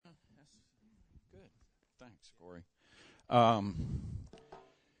Thanks, Corey.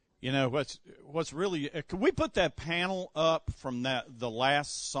 You know what's really? Could we put that panel up from the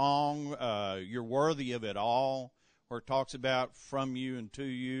last song? You're worthy of it all, where it talks about from you and to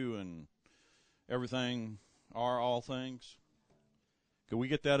you and everything are all things. Could we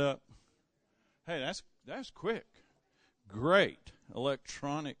get that up? Hey, that's quick. Great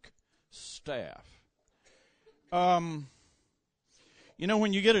electronic staff. You know,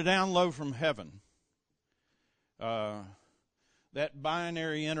 when you get a download from heaven, that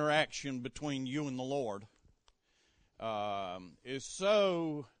binary interaction between you and the Lord is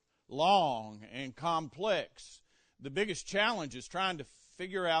so long and complex. The biggest challenge is trying to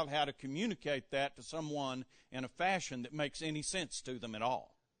figure out how to communicate that to someone in a fashion that makes any sense to them at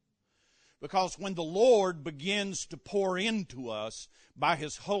all. Because when the Lord begins to pour into us by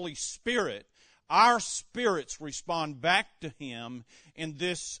His Holy Spirit, our spirits respond back to Him in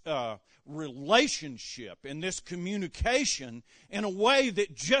this relationship, in this communication, in a way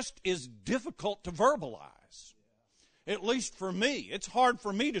that just is difficult to verbalize. At least for me. It's hard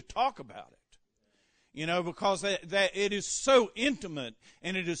for me to talk about it. You know, because that it is so intimate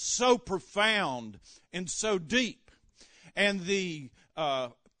and it is so profound and so deep. And the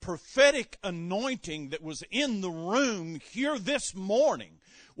prophetic anointing that was in the room here this morning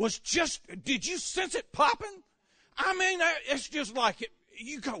was just, did you sense it popping? I mean, it's just like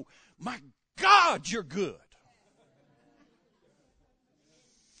you go, my God, you're good.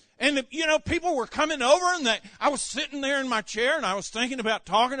 And, you know, people were coming over and I was sitting there in my chair and I was thinking about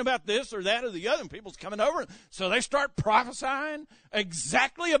talking about this or that or the other, and people's coming over. So they start prophesying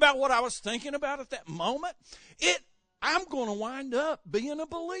exactly about what I was thinking about at that moment. I'm going to wind up being a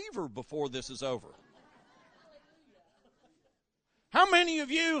believer before this is over. How many of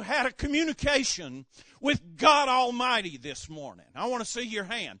you had a communication with God Almighty this morning? I want to see your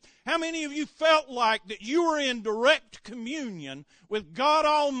hand. How many of you felt like that you were in direct communion with God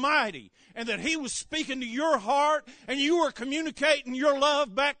Almighty and that He was speaking to your heart and you were communicating your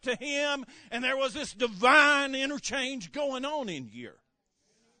love back to Him and there was this divine interchange going on in here?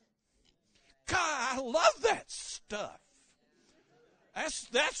 God, I love that stuff.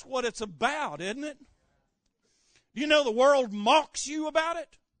 That's what it's about, isn't it? You know the world mocks you about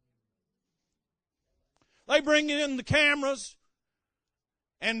it? They bring in the cameras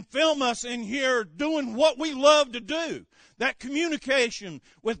and film us in here doing what we love to do. That communication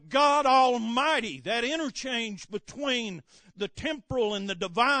with God Almighty, that interchange between the temporal and the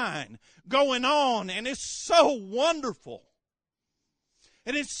divine going on, and it's so wonderful.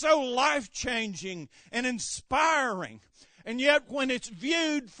 And it's so life-changing and inspiring. And yet when it's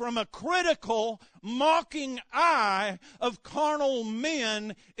viewed from a critical, mocking eye of carnal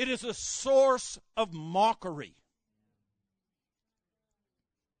men, it is a source of mockery.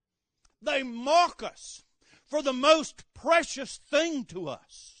 They mock us for the most precious thing to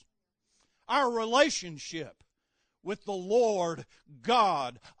us, our relationship with the Lord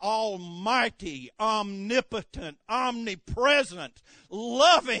God, Almighty, omnipotent, omnipresent,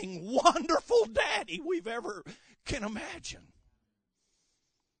 loving, wonderful Daddy we've ever can imagine.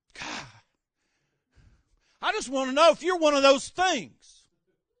 God, I just want to know if you're one of those things.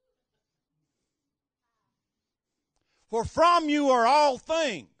 For from you are all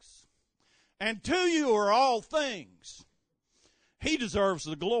things, and to you are all things. He deserves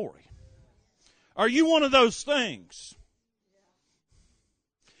the glory. Are you one of those things?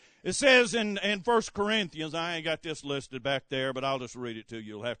 It says in 1 Corinthians, I ain't got this listed back there, but I'll just read it to you.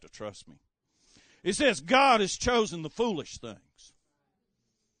 You'll have to trust me. It says, God has chosen the foolish things.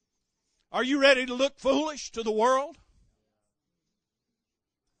 Are you ready to look foolish to the world?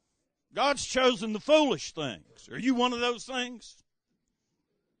 God's chosen the foolish things. Are you one of those things?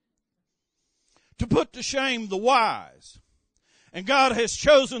 To put to shame the wise. And God has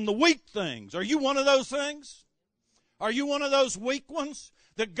chosen the weak things. Are you one of those things? Are you one of those weak ones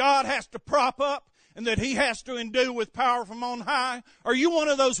that God has to prop up and that He has to endue with power from on high? Are you one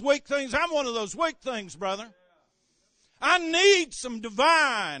of those weak things? I'm one of those weak things, brother. I need some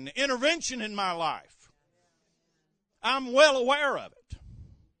divine intervention in my life. I'm well aware of it.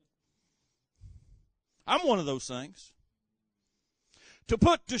 I'm one of those things. To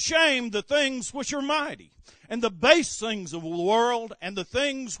put to shame the things which are mighty, and the base things of the world, and the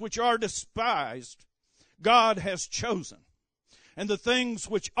things which are despised, God has chosen. And the things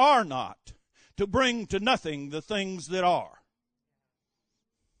which are not, to bring to nothing the things that are.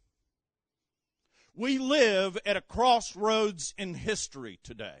 We live at a crossroads in history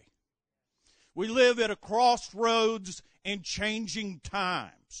today. We live at a crossroads in changing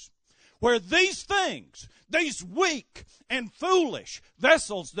times. where these things, these weak and foolish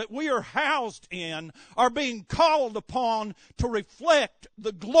vessels that we are housed in, are being called upon to reflect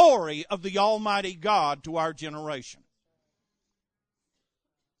the glory of the Almighty God to our generation.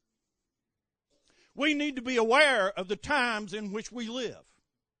 We need to be aware of the times in which we live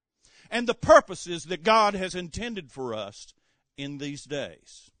and the purposes that God has intended for us in these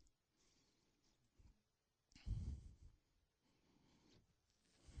days.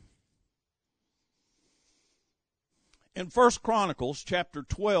 In 1 Chronicles chapter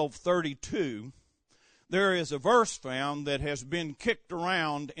 12:32, there is a verse found that has been kicked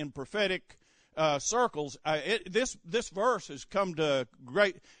around in prophetic circles. This verse has come to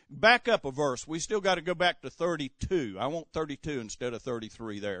great. Back up a verse. We still got to go back to 32. I want 32 instead of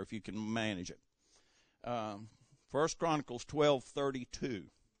 33 there, if you can manage it. 1 Chronicles 12:32.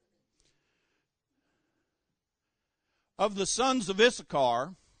 Of the sons of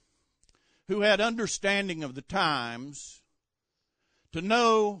Issachar, who had understanding of the times, to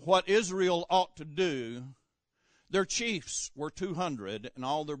know what Israel ought to do, their chiefs were 200, and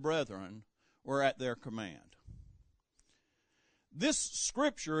all their brethren were at their command. This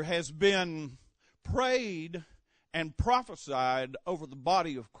scripture has been prayed and prophesied over the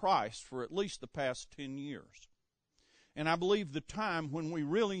body of Christ for at least the past 10 years. And I believe the time when we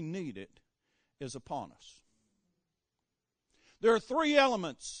really need it is upon us. There are three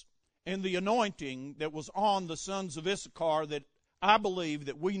elements in the anointing that was on the sons of Issachar that I believe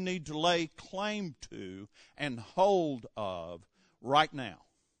that we need to lay claim to and hold of right now.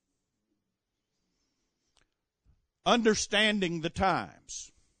 Understanding the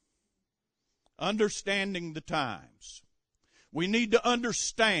times. Understanding the times. We need to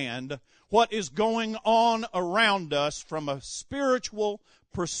understand what is going on around us from a spiritual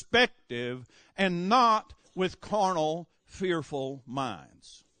perspective and not with carnal, fearful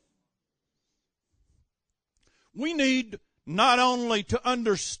minds. We need not only to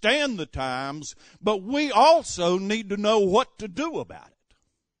understand the times, but we also need to know what to do about it.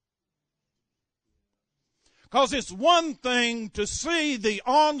 Because it's one thing to see the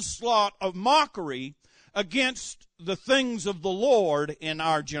onslaught of mockery against the things of the Lord in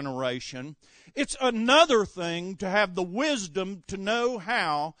our generation. It's another thing to have the wisdom to know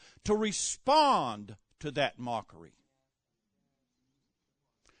how to respond to that mockery.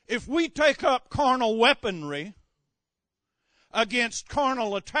 If we take up carnal weaponry against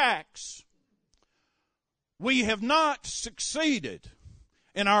carnal attacks, we have not succeeded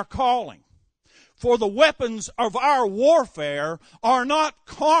in our calling. For the weapons of our warfare are not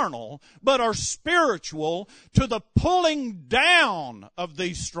carnal, but are spiritual, to the pulling down of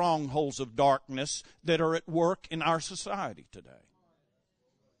these strongholds of darkness that are at work in our society today.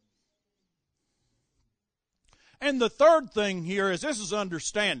 And the third thing here is this is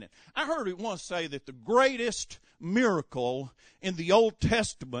understanding. I heard it once say that the greatest miracle in the Old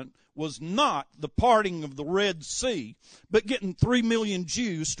Testament was not the parting of the Red Sea, but getting 3 million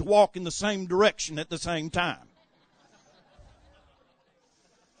Jews to walk in the same direction at the same time.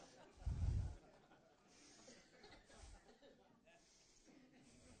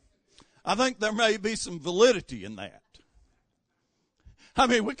 I think there may be some validity in that. I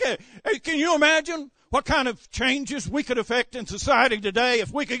mean, can you imagine what kind of changes we could effect in society today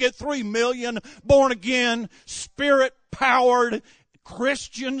if we could get 3 million born-again, Spirit-powered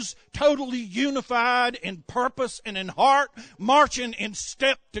Christians, totally unified in purpose and in heart, marching in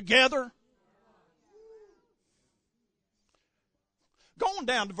step together? Going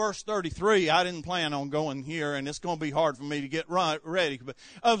down to verse 33, I didn't plan on going here, and it's going to be hard for me to get ready. But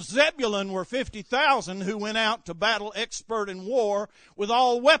of Zebulun were 50,000 who went out to battle, expert in war, with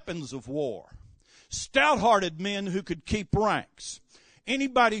all weapons of war. Stout-hearted men who could keep ranks.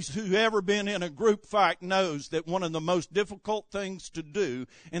 Anybody who's ever been in a group fight knows that one of the most difficult things to do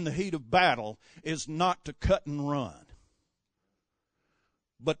in the heat of battle is not to cut and run,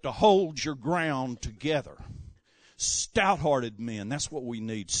 but to hold your ground together. Stout-hearted men, that's what we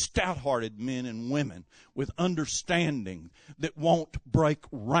need. Stout-hearted men and women with understanding that won't break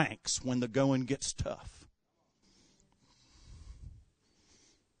ranks when the going gets tough.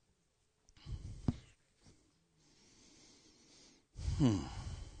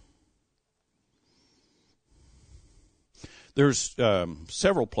 There's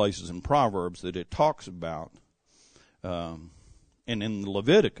several places in Proverbs that it talks about, and in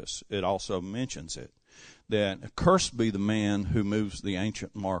Leviticus it also mentions it, that cursed be the man who moves the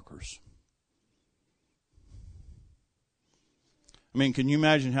ancient markers. I mean, can you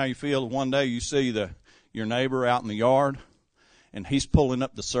imagine how you feel if one day you see your neighbor out in the yard and he's pulling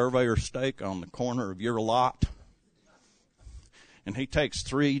up the surveyor stake on the corner of your lot? and he takes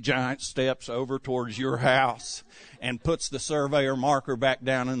 3 giant steps over towards your house and puts the surveyor marker back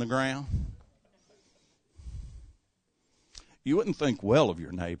down in the ground? You wouldn't think well of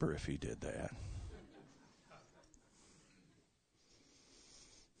your neighbor if he did that.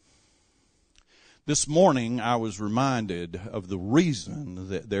 This morning I was reminded of the reason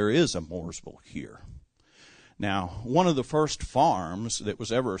that there is a Mooresville here. Now, one of the first farms that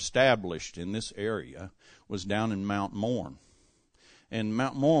was ever established in this area was down in Mount Morn. And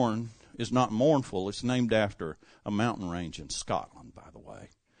Mount Morn is not mournful. It's named after a mountain range in Scotland, by the way.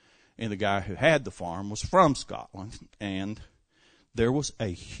 And the guy who had the farm was from Scotland. And there was a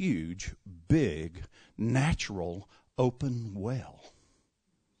huge, big, natural, open well.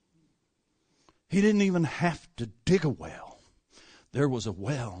 He didn't even have to dig a well. There was a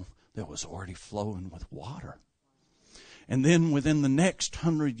well that was already flowing with water. And then within the next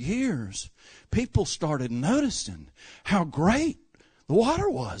 100 years, people started noticing how great the water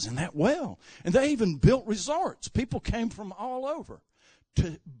was in that well. And they even built resorts. People came from all over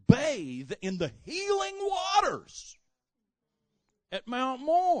to bathe in the healing waters at Mount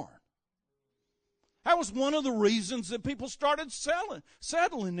Morn. That was one of the reasons that people started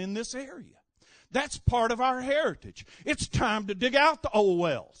settling in this area. That's part of our heritage. It's time to dig out the old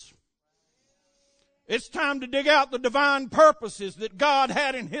wells. It's time to dig out the divine purposes that God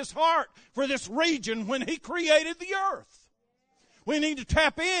had in His heart for this region when He created the earth. We need to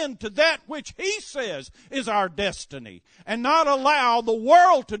tap into that which He says is our destiny and not allow the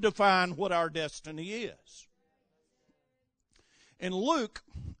world to define what our destiny is. In Luke,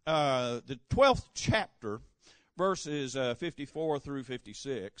 the 12th chapter, verses 54 through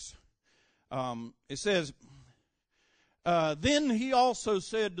 56, it says, Then He also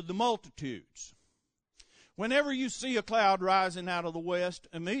said to the multitudes, Whenever you see a cloud rising out of the west,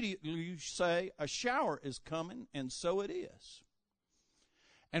 immediately you say, A shower is coming, and so it is.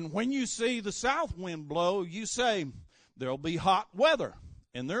 And when you see the south wind blow, you say, There'll be hot weather,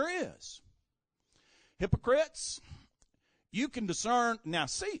 and there is. Hypocrites, you can discern. Now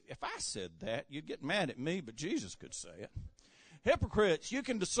see, if I said that, you'd get mad at me, but Jesus could say it. Hypocrites, you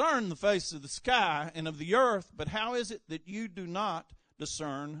can discern the face of the sky and of the earth, but how is it that you do not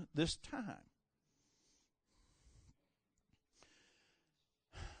discern this time?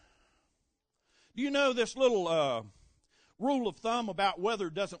 Do you know this little rule of thumb about weather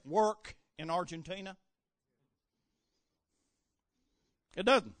doesn't work in Argentina? It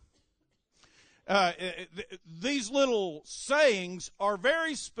doesn't. These little sayings are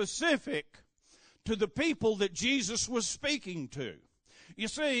very specific to the people that Jesus was speaking to. You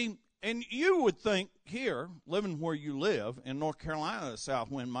see, and you would think here, living where you live, in North Carolina, the south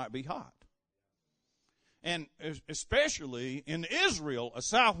wind might be hot. And especially in Israel, a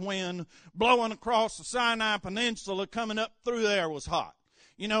south wind blowing across the Sinai Peninsula coming up through there was hot.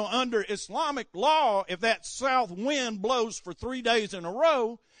 You know, under Islamic law, if that south wind blows for 3 days in a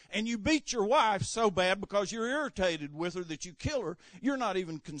row, and you beat your wife so bad because you're irritated with her that you kill her, you're not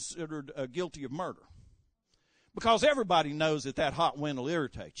even considered guilty of murder. Because everybody knows that that hot wind will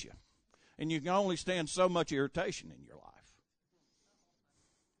irritate you. And you can only stand so much irritation in your life.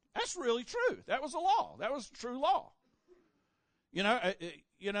 That's really true. That was a law. That was a true law. You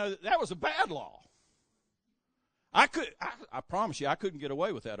know, that was a bad law. I promise you, I couldn't get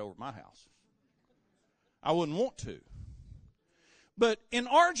away with that over my house. I wouldn't want to. But in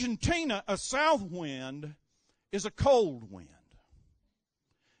Argentina, a south wind is a cold wind.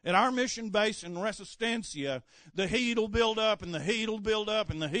 At our mission base in Resistencia, the heat will build up and the heat will build up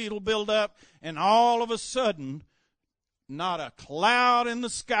and the heat will build up, and all of a sudden, not a cloud in the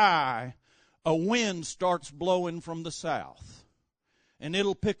sky, a wind starts blowing from the south. And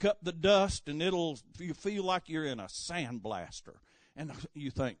it'll pick up the dust, and you feel like you're in a sandblaster. And you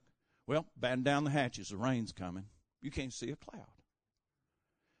think, well, batten down the hatches, the rain's coming. You can't see a cloud.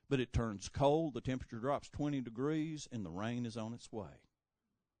 But it turns cold, the temperature drops 20 degrees, and the rain is on its way.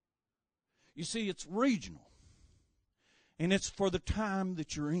 You see, it's regional. And it's for the time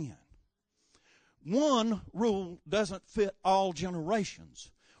that you're in. One rule doesn't fit all generations.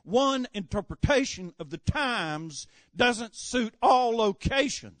 One interpretation of the times doesn't suit all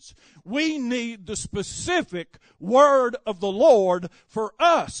locations. We need the specific word of the Lord for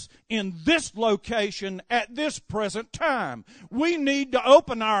us in this location at this present time. We need to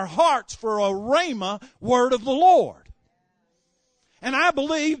open our hearts for a rhema word of the Lord. And I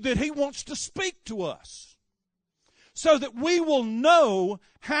believe that He wants to speak to us so that we will know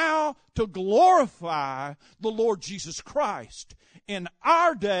how to glorify the Lord Jesus Christ in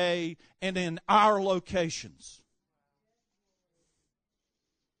our day and in our locations.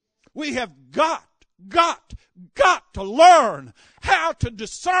 We have got got to learn how to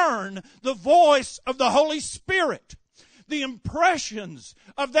discern the voice of the Holy Spirit. The impressions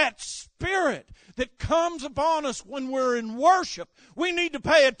of that Spirit that comes upon us when we're in worship. We need to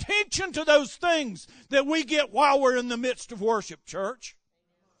pay attention to those things that we get while we're in the midst of worship, church.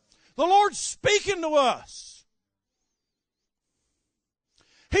 The Lord's speaking to us.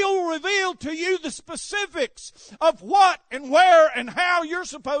 He'll reveal to you the specifics of what and where and how you're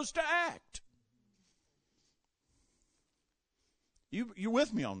supposed to act. You're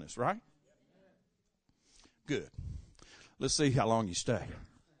with me on this, right? Good. Let's see how long you stay.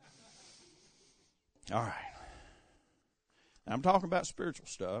 All right. Now, I'm talking about spiritual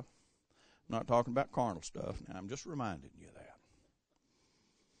stuff. I'm not talking about carnal stuff. Now, I'm just reminding you of that.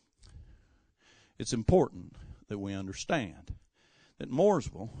 It's important that we understand that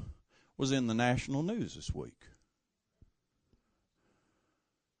Mooresville was in the national news this week.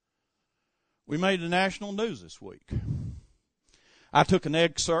 We made the national news this week. I took an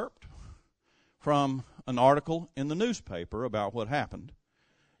excerpt from an article in the newspaper about what happened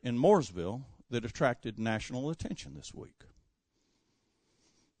in Mooresville that attracted national attention this week.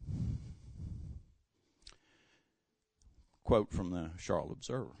 Quote from the Charlotte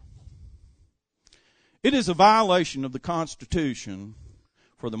Observer. It is a violation of the Constitution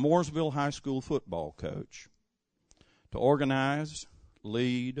for the Mooresville High School football coach to organize,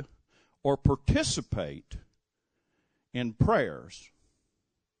 lead, or participate in prayers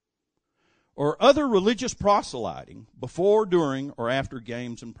or other religious proselyting before, during, or after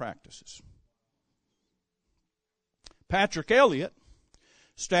games and practices. Patrick Elliott,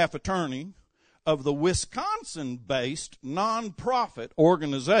 staff attorney of the Wisconsin-based nonprofit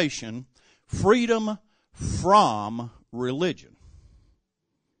organization Freedom from Religion,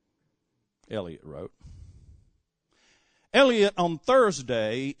 Elliott wrote. Elliott on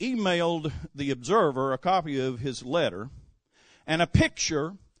Thursday emailed the Observer a copy of his letter and a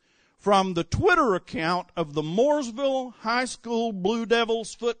picture from the Twitter account of the Mooresville High School Blue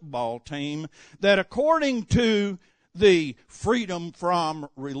Devils football team that, according to the Freedom from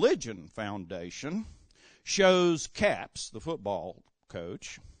Religion Foundation, shows Capps, the football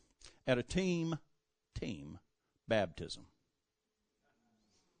coach, at a team baptism.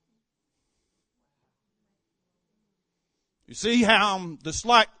 You see how the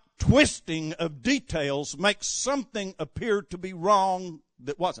slight twisting of details makes something appear to be wrong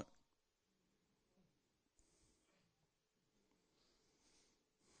that wasn't.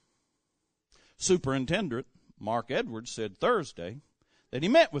 Superintendent Mark Edwards said Thursday that he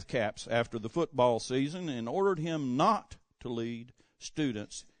met with Capps after the football season and ordered him not to lead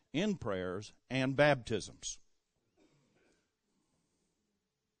students in prayers and baptisms.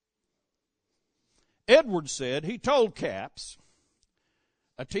 Edwards said he told Capps,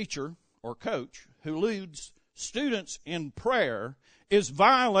 a teacher or coach who leads students in prayer is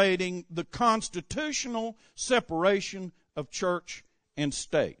violating the constitutional separation of church and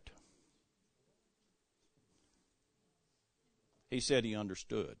state. He said he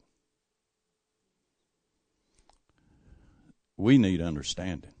understood. We need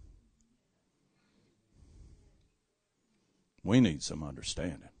understanding. We need some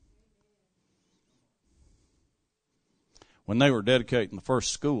understanding. When they were dedicating the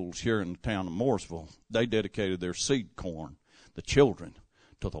first schools here in the town of Mooresville, they dedicated their seed corn, the children,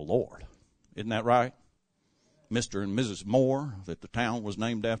 to the Lord. Isn't that right? Mr. and Mrs. Moore, that the town was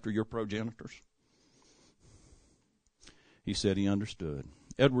named after your progenitors. He said he understood.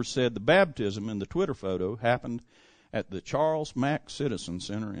 Edwards said the baptism in the Twitter photo happened at the Charles Mack Citizen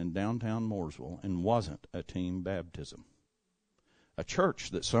Center in downtown Mooresville and wasn't a team baptism. A church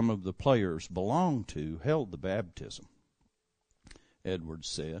that some of the players belonged to held the baptism, Edwards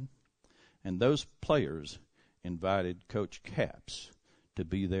said, and those players invited Coach Capps to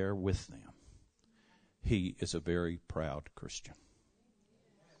be there with them. He is a very proud Christian.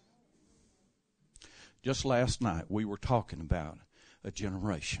 Just last night, we were talking about a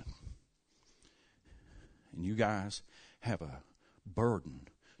generation. And you guys have a burden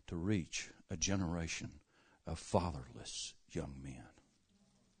to reach a generation of fatherless young men.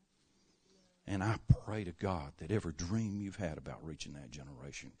 And I pray to God that every dream you've had about reaching that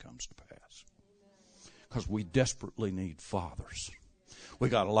generation comes to pass. Because we desperately need fathers. We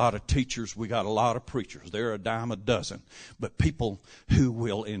got a lot of teachers. We got a lot of preachers. They're a dime a dozen. But people who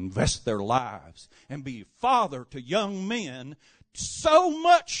will invest their lives and be father to young men, so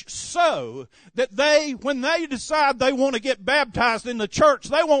much so that when they decide they want to get baptized in the church,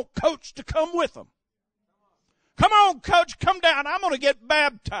 they want Coach to come with them. Come on, Coach, come down. I'm going to get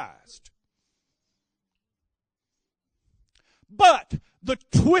baptized. But the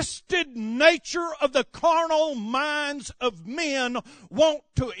twisted nature of the carnal minds of men want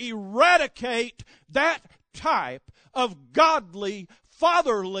to eradicate that type of godly,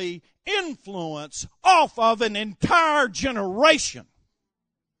 fatherly influence off of an entire generation.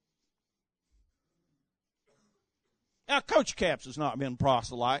 Now, Coach Capps has not been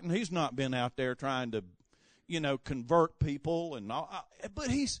proselyting. He's not been out there trying to, convert people and all. But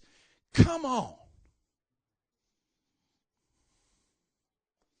come on.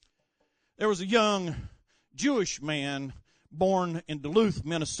 There was a young Jewish man born in Duluth,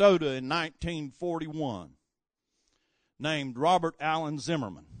 Minnesota in 1941 named Robert Allen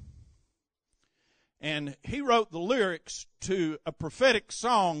Zimmerman. And he wrote the lyrics to a prophetic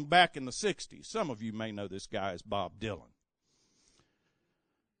song back in the 60s. Some of you may know this guy as Bob Dylan.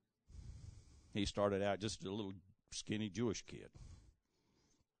 He started out just a little skinny Jewish kid.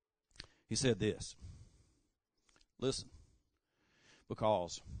 He said this, listen,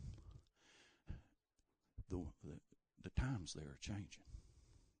 because the times there are changing.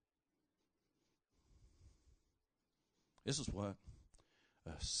 This is what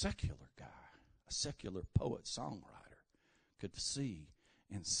a secular guy, a secular poet, songwriter could see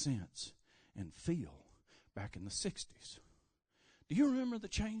and sense and feel back in the 60s. Do you remember the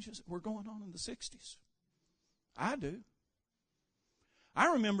changes that were going on in the 60s? I do.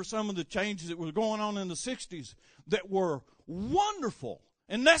 I remember some of the changes that were going on in the 60s that were wonderful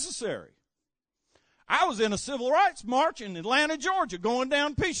and necessary. I was in a civil rights march in Atlanta, Georgia, going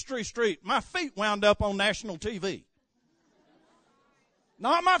down Peachtree Street. My feet wound up on national TV.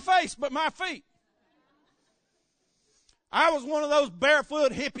 Not my face, but my feet. I was one of those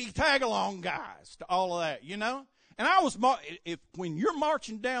barefoot hippie tag-along guys to all of that, And I was, when you're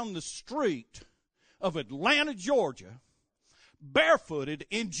marching down the street of Atlanta, Georgia, barefooted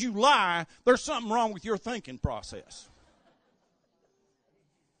in July, there's something wrong with your thinking process.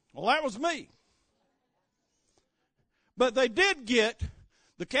 Well, that was me. But they did get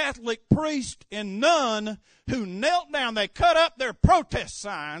the Catholic priest and nun who knelt down. They cut up their protest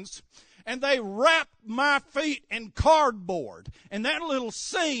signs and they wrapped my feet in cardboard. And that little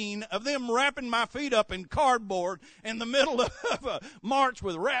scene of them wrapping my feet up in cardboard in the middle of a march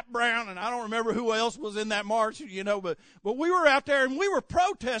with Rap Brown, and I don't remember who else was in that march, but we were out there and we were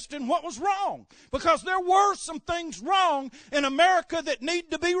protesting what was wrong. Because there were some things wrong in America that need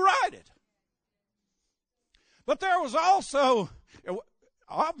to be righted. But there was also,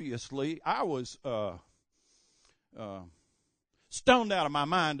 obviously, I was stoned out of my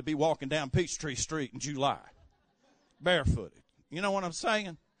mind to be walking down Peachtree Street in July, barefooted. You know what I'm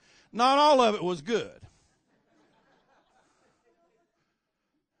saying? Not all of it was good.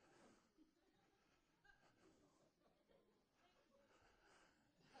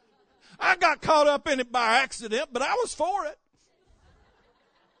 I got caught up in it by accident, but I was for it.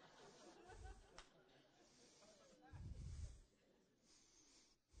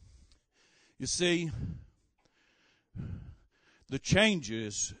 You see, the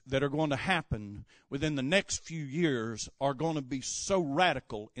changes that are going to happen within the next few years are going to be so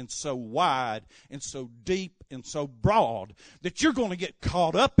radical and so wide and so deep and so broad that you're going to get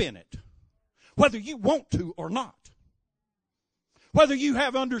caught up in it, whether you want to or not, whether you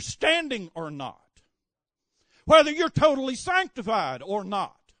have understanding or not, whether you're totally sanctified or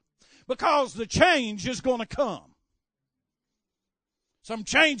not, because the change is going to come. Some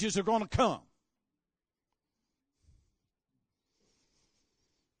changes are going to come.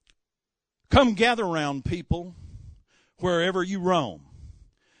 Come gather around people wherever you roam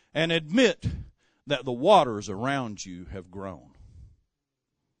and admit that the waters around you have grown.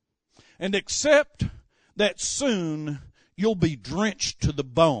 And accept that soon you'll be drenched to the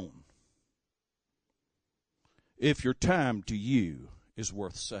bone if your time to you is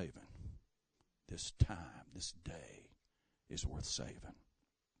worth saving. This time, this day is worth saving.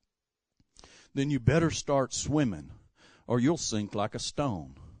 Then you better start swimming or you'll sink like a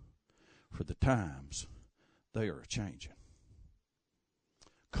stone. For the times, they are changing.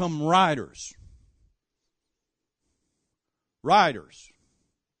 Come riders. Riders.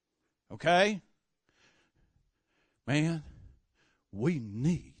 Okay? Man, we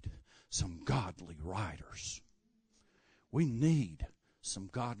need some godly riders. We need some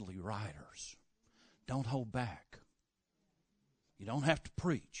godly riders. Don't hold back. You don't have to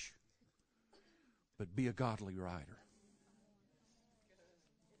preach, but be a godly rider.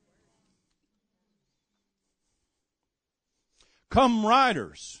 Come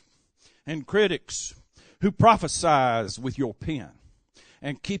writers and critics who prophesize with your pen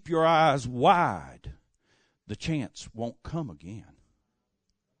and keep your eyes wide. The chance won't come again.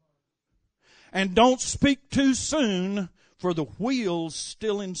 And don't speak too soon For the wheel's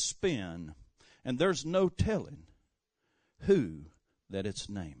still in spin, and there's no telling who that it's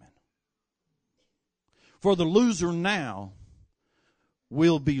naming. For the loser now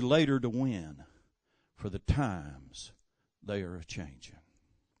will be later to win, for the times they are a-changing.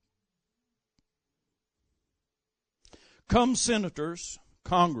 Come, senators,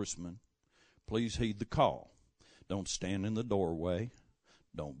 congressmen, please heed the call. Don't stand in the doorway.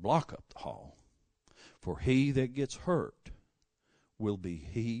 Don't block up the hall. For he that gets hurt will be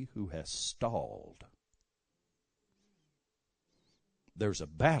he who has stalled. There's a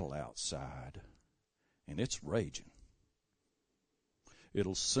battle outside, and it's raging.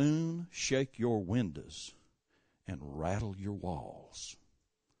 It'll soon shake your windows and rattle your walls,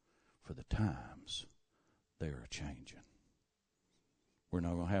 for the times they are a-changing. We're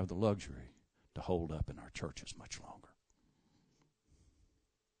not going to have the luxury to hold up in our churches much longer.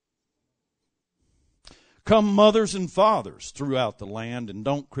 Come, mothers and fathers throughout the land, and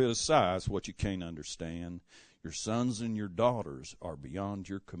don't criticize what you can't understand. Your sons and your daughters are beyond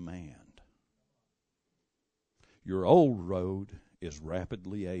your command. Your old road is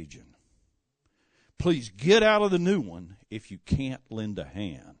rapidly aging. Please get out of the new one if you can't lend a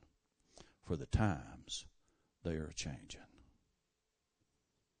hand, for the times they are changing.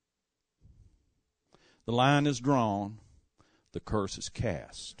 The line is drawn, the curse is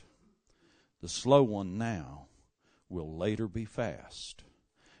cast. The slow one now will later be fast,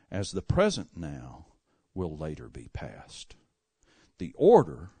 as the present now will later be past. The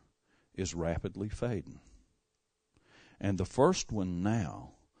order is rapidly fading, and the first one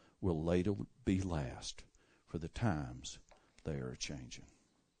now will later be last, for the times they are changing.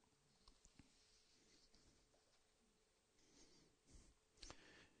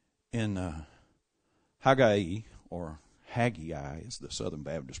 In Haggai, or Haggai, as the Southern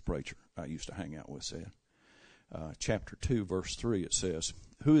Baptist preacher I used to hang out with said, chapter 2, verse 3, it says,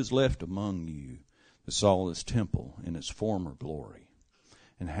 "Who is left among you that saw this temple in its former glory?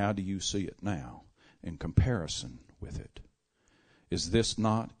 And how do you see it now in comparison with it? Is this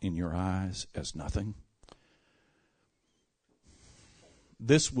not in your eyes as nothing?"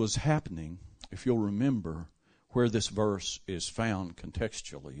 This was happening, if you'll remember, where this verse is found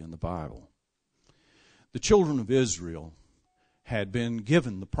contextually in the Bible. The children of Israel had been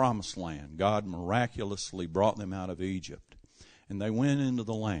given the promised land. God miraculously brought them out of Egypt. And they went into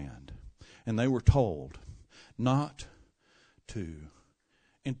the land. And they were told not to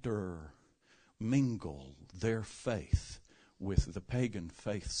intermingle their faith with the pagan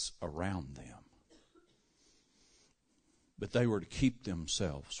faiths around them. But they were to keep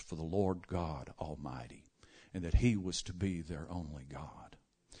themselves for the Lord God Almighty, and that He was to be their only God.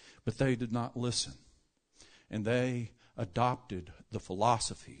 But they did not listen. And they adopted the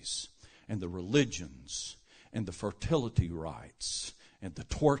philosophies and the religions and the fertility rites and the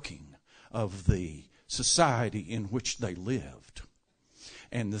twerking of the society in which they lived.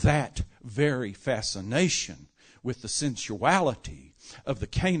 And that very fascination with the sensuality of the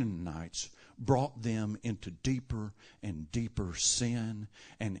Canaanites brought them into deeper and deeper sin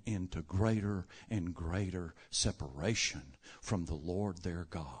and into greater and greater separation from the Lord their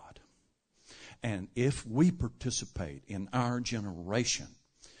God. And if we participate in our generation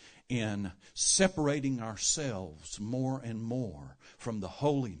in separating ourselves more and more from the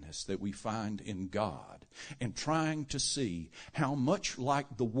holiness that we find in God, and trying to see how much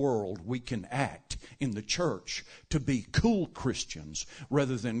like the world we can act in the church to be cool Christians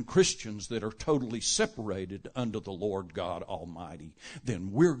rather than Christians that are totally separated under the Lord God Almighty,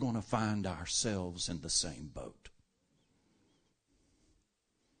 then we're going to find ourselves in the same boat.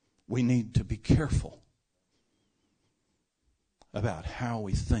 We need to be careful about how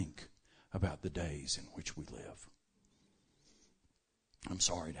we think about the days in which we live. I'm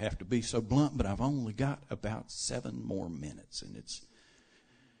sorry to have to be so blunt, but I've only got about 7 more minutes, and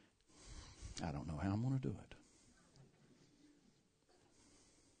I don't know how I'm going to do it.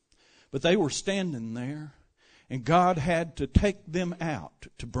 But they were standing there, and God had to take them out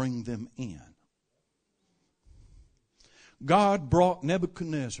to bring them in. God brought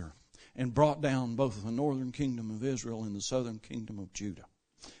Nebuchadnezzar and brought down both the northern kingdom of Israel and the southern kingdom of Judah,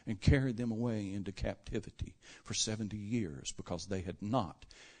 and carried them away into captivity for 70 years because they had not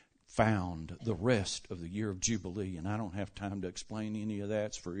found the rest of the year of Jubilee. And I don't have time to explain any of that.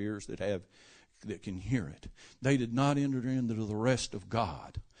 It's for ears that can hear it. They did not enter into the rest of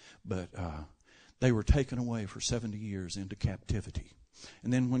God, but they were taken away for 70 years into captivity.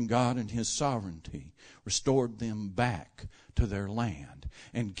 And then when God in His sovereignty restored them back to their land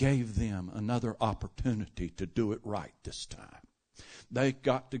and gave them another opportunity to do it right this time, They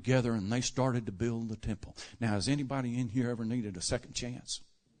got together and they started to build the temple. Now, has anybody in here ever needed a second chance?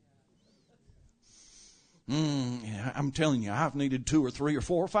 I'm telling you, I've needed 2 or 3 or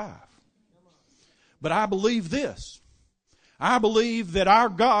 4 or 5. But I believe this. I believe that our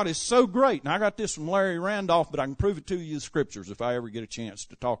God is so great. And I got this from Larry Randolph, but I can prove it to you in the Scriptures if I ever get a chance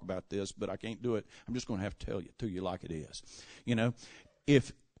to talk about this, but I can't do it. I'm just going to have to tell it to you like it is. You know,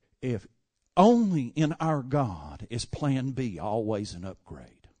 if only in our God is plan B always an upgrade.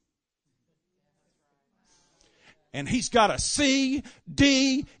 And He's got a C,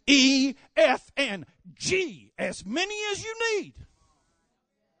 D, E, F, and G, as many as you need.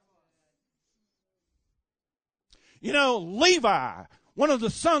 You know, Levi, one of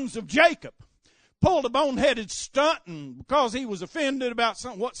the sons of Jacob, pulled a boneheaded stunt, and because he was offended about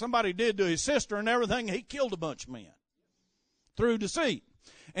what somebody did to his sister and everything, he killed a bunch of men through deceit.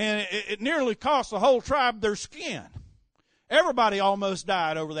 And it nearly cost the whole tribe their skin. Everybody almost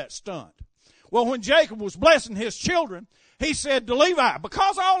died over that stunt. Well, when Jacob was blessing his children, he said to Levi,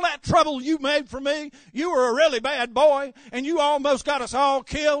 because of all that trouble you made for me, you were a really bad boy, and you almost got us all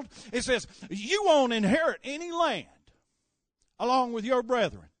killed. It says, you won't inherit any land along with your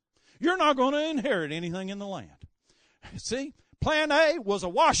brethren. You're not going to inherit anything in the land. See, plan A was a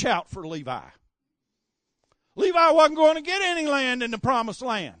washout for Levi. Levi wasn't going to get any land in the promised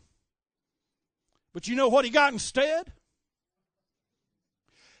land. But you know what he got instead?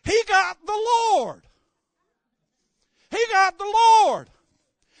 He got the Lord. He got the Lord.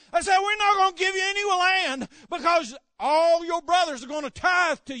 I said, we're not going to give you any land because all your brothers are going to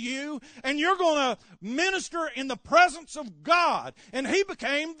tithe to you and you're going to minister in the presence of God. And he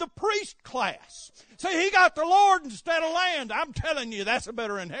became the priest class. See, he got the Lord instead of land. I'm telling you, that's a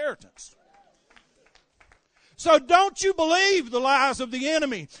better inheritance. So don't you believe the lies of the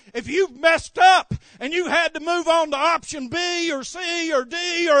enemy. If you've messed up and you had to move on to option B or C or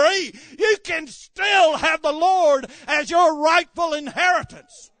D or E, you can still have the Lord as your rightful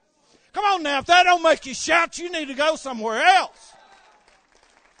inheritance. Come on now, if that don't make you shout, you need to go somewhere else.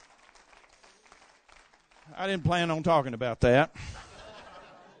 I didn't plan on talking about that.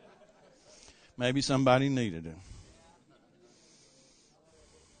 Maybe somebody needed it.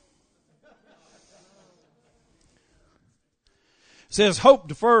 It says, hope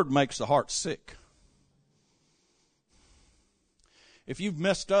deferred makes the heart sick. If you've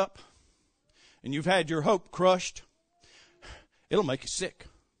messed up and you've had your hope crushed, it'll make you sick.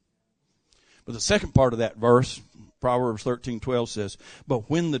 But the second part of that verse, Proverbs 13:12 says, but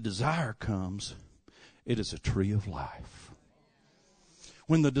when the desire comes, it is a tree of life.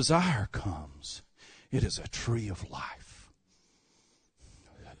 When the desire comes, it is a tree of life.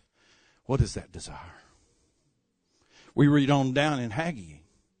 What is that desire? We read on down in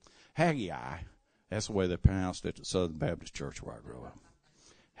Haggai. That's the way they pronounced it at Southern Baptist Church where I grew up.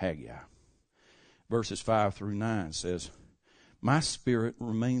 Haggai. Verses 5-9 says, my spirit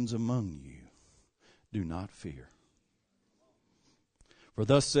remains among you. Do not fear. For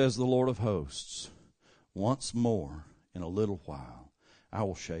thus says the Lord of hosts, once more in a little while I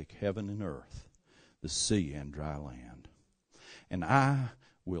will shake heaven and earth, the sea and dry land. And I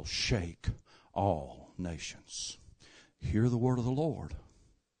will shake all nations. Hear the word of the Lord.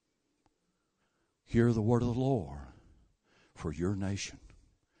 Hear the word of the Lord for your nation,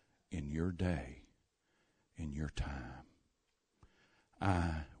 in your day, in your time.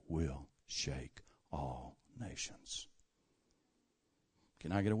 I will shake all nations.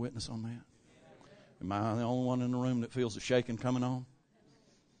 Can I get a witness on that? Am I the only one in the room that feels the shaking coming on?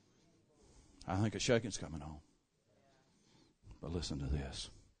 I think a shaking's coming on. But listen to this.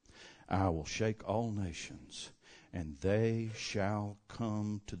 I will shake all nations, and they shall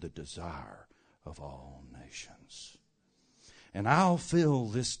come to the desire of all nations. And I'll fill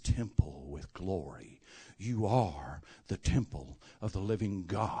this temple with glory. You are the temple of the living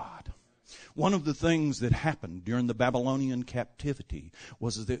God. One of the things that happened during the Babylonian captivity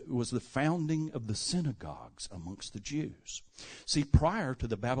was the founding of the synagogues amongst the Jews. See, prior to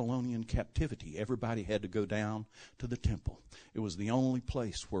the Babylonian captivity, everybody had to go down to the temple. It was the only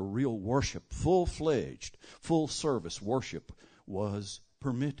place where real worship, full-fledged, full-service worship was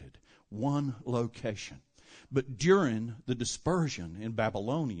permitted. One location. But during the dispersion in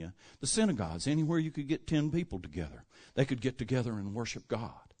Babylonia, the synagogues, anywhere you could get 10 people together, they could get together and worship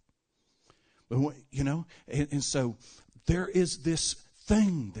God. But, you know, and so there is this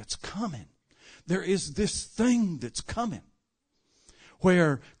thing that's coming. There is this thing that's coming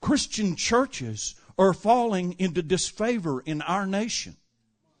where Christian churches are falling into disfavor in our nation.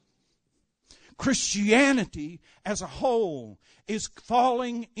 Christianity as a whole is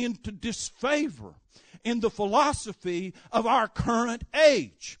falling into disfavor. in the philosophy of our current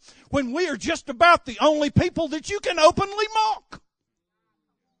age, when we are just about the only people that you can openly mock.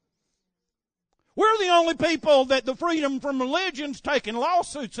 We're the only people that the freedom from religion's taking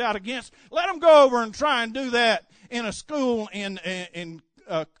lawsuits out against. Let them go over and try and do that in a school in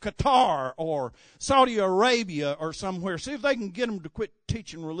Qatar or Saudi Arabia or somewhere. See if they can get them to quit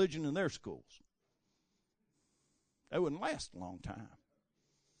teaching religion in their schools. They wouldn't last a long time.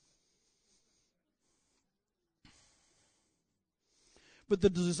 But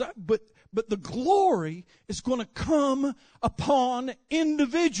the glory is going to come upon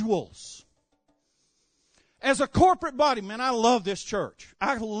individuals. As a corporate body, man, I love this church.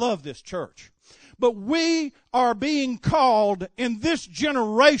 I love this church. But we are being called in this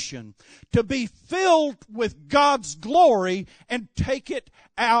generation to be filled with God's glory and take it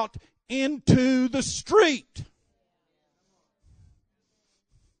out into the street.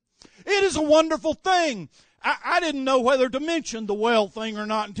 It is a wonderful thing. I didn't know whether to mention the well thing or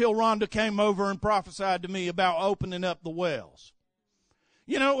not until Rhonda came over and prophesied to me about opening up the wells.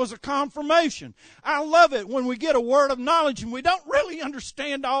 You know, it was a confirmation. I love it when we get a word of knowledge and we don't really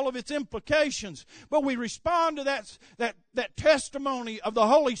understand all of its implications, but we respond to that testimony of the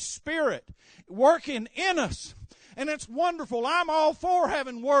Holy Spirit working in us. And it's wonderful. I'm all for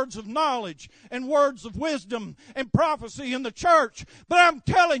having words of knowledge and words of wisdom and prophecy in the church. But I'm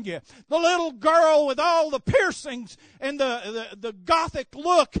telling you, the little girl with all the piercings and the gothic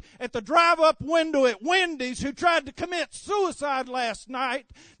look at the drive-up window at Wendy's who tried to commit suicide last night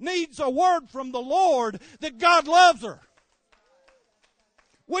needs a word from the Lord that God loves her.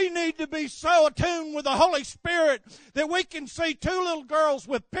 We need to be so attuned with the Holy Spirit that we can see two little girls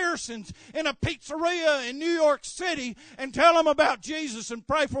with piercings in a pizzeria in New York City and tell them about Jesus and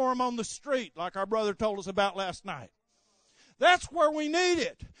pray for them on the street like our brother told us about last night. That's where we need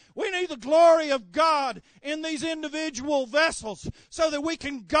it. We need the glory of God in these individual vessels so that we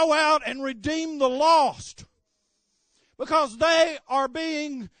can go out and redeem the lost, because they are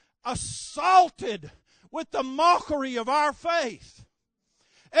being assaulted with the mockery of our faith.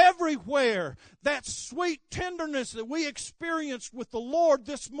 Everywhere, that sweet tenderness that we experienced with the Lord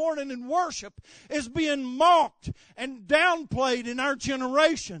this morning in worship is being mocked and downplayed in our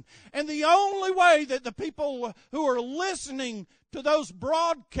generation. And the only way that the people who are listening to those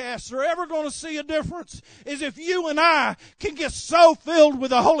broadcasts are ever going to see a difference is if you and I can get so filled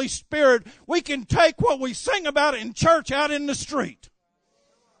with the Holy Spirit, we can take what we sing about in church out in the street.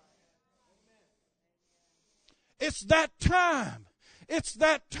 It's that time. It's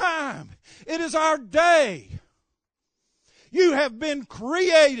that time. It is our day. You have been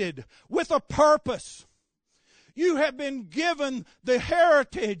created with a purpose. You have been given the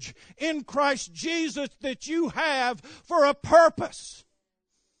heritage in Christ Jesus that you have for a purpose.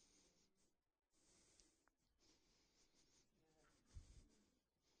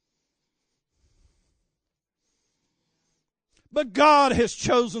 But God has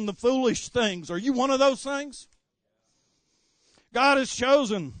chosen the foolish things. Are you one of those things? God has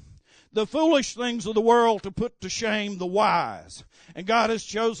chosen the foolish things of the world to put to shame the wise. And God has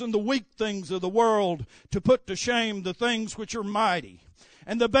chosen the weak things of the world to put to shame the things which are mighty.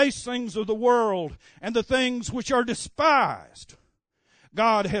 And the base things of the world and the things which are despised.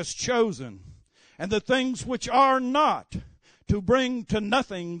 God has chosen. And the things which are not, to bring to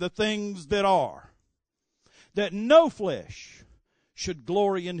nothing the things that are. That no flesh should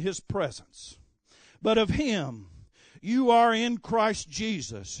glory in His presence. But of Him you are in Christ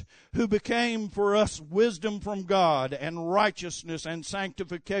Jesus, who became for us wisdom from God and righteousness and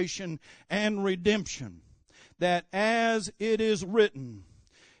sanctification and redemption, that as it is written,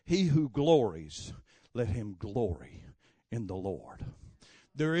 he who glories, let him glory in the Lord.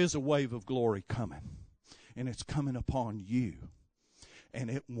 There is a wave of glory coming, and it's coming upon you, and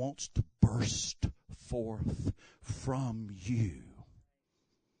it wants to burst forth from you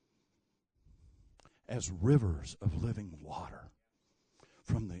as rivers of living water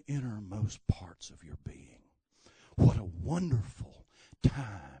from the innermost parts of your being. What a wonderful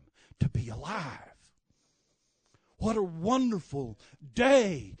time to be alive. What a wonderful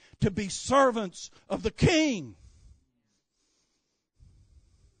day to be servants of the King.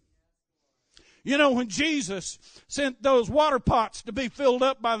 You know, when Jesus sent those water pots to be filled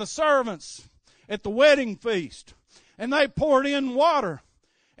up by the servants at the wedding feast, and they poured in water,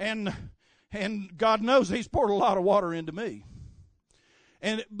 and God knows He's poured a lot of water into me.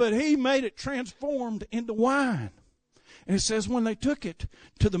 But He made it transformed into wine. And it says when they took it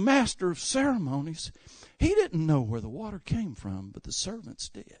to the master of ceremonies, he didn't know where the water came from, but the servants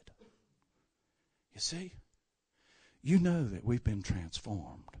did. You see, you know that we've been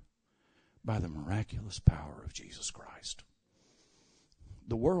transformed by the miraculous power of Jesus Christ.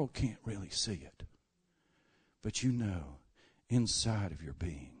 The world can't really see it, but you know inside of your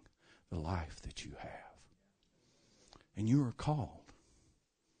being the life that you have. And you are called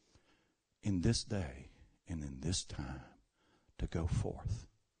in this day and in this time to go forth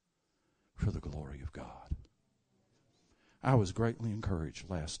for the glory of God. I was greatly encouraged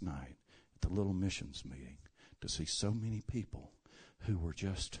last night at the little missions meeting to see so many people who were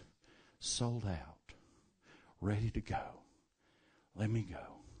just sold out, ready to go. Let me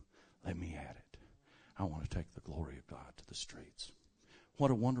go. Let me at it. I want to take the glory of God to the streets.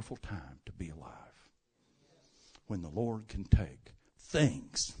 What a wonderful time to be alive, when the Lord can take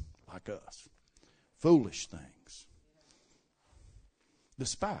things like us, foolish things,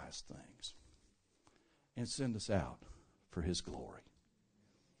 despised things, and send us out for His glory.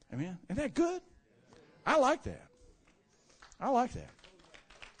 Amen? Isn't that good? I like that. I like that.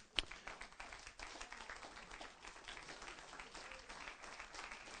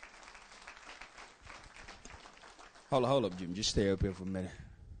 Hold up, Jim. Just stay up here for a minute.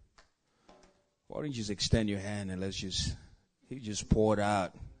 Why don't you just extend your hand and He just poured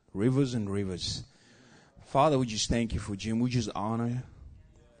out rivers and rivers. Father, we just thank you for Jim. We just honor you.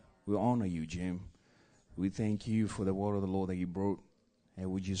 We honor you, Jim. We thank you for the word of the Lord that you brought,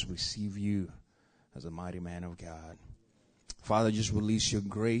 and we just receive you as a mighty man of God. Father, just release your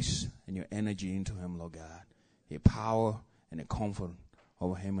grace and your energy into him, Lord God. Your power and your comfort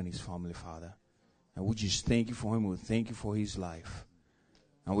over him and his family, Father. And we just thank you for him. We thank you for his life.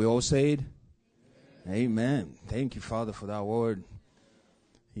 And we all said, Amen. Thank you, Father, for that word.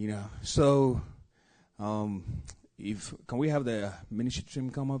 So, can we have the ministry team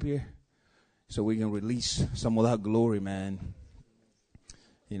come up here so we can release some of that glory, man?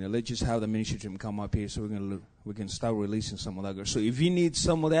 Let's just have the ministry team come up here so we can start releasing some of that glory. So if you need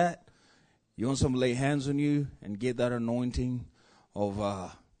some of that, you want someone to lay hands on you and get that anointing of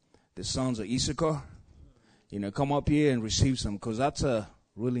the sons of Issachar, come up here and receive some, because that's a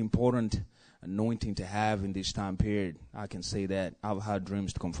really important anointing to have in this time period. I can say that. I've had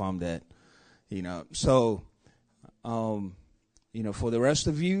dreams to confirm that. So, for the rest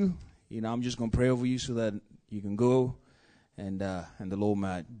of you, I'm just going to pray over you so that you can go and the Lord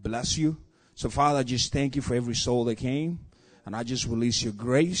might bless you. So, Father, I just thank you for every soul that came, and I just release your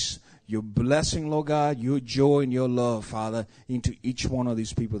grace, your blessing, Lord God, your joy and your love, Father, into each one of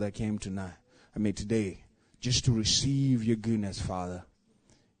these people that came today, just to receive your goodness, Father.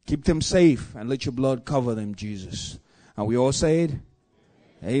 Keep them safe and let your blood cover them, Jesus. And we all said,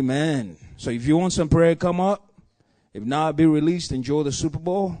 Amen. So if you want some prayer, come up. If not, be released. Enjoy the Super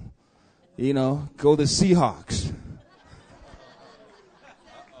Bowl. Go the Seahawks.